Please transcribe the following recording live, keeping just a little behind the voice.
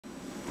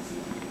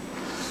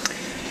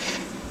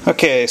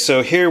Okay,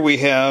 so here we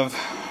have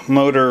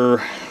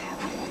motor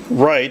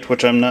right,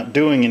 which I'm not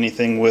doing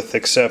anything with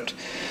except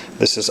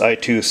this is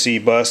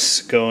I2C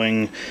bus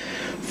going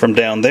from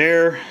down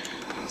there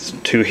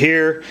to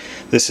here.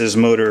 This is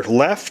motor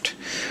left,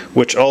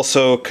 which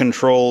also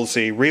controls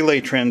a relay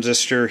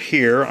transistor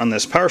here on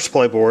this power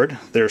supply board.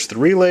 There's the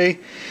relay.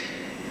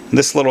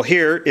 This little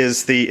here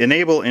is the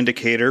enable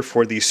indicator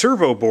for the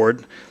servo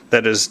board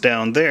that is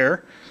down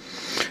there.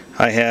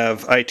 I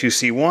have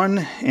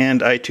I2C1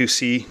 and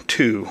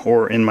I2C2,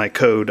 or in my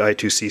code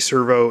I2C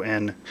servo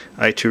and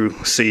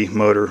I2C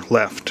motor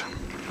left.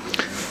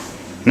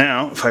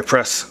 Now if I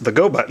press the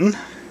go button,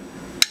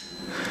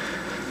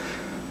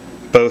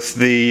 both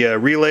the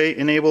relay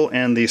enable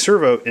and the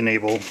servo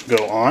enable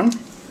go on.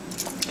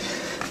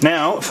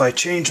 Now if I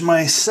change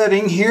my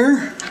setting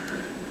here,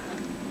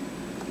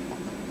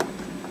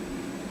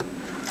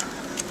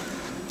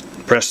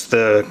 press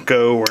the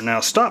go or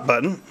now stop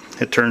button,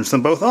 it turns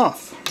them both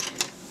off.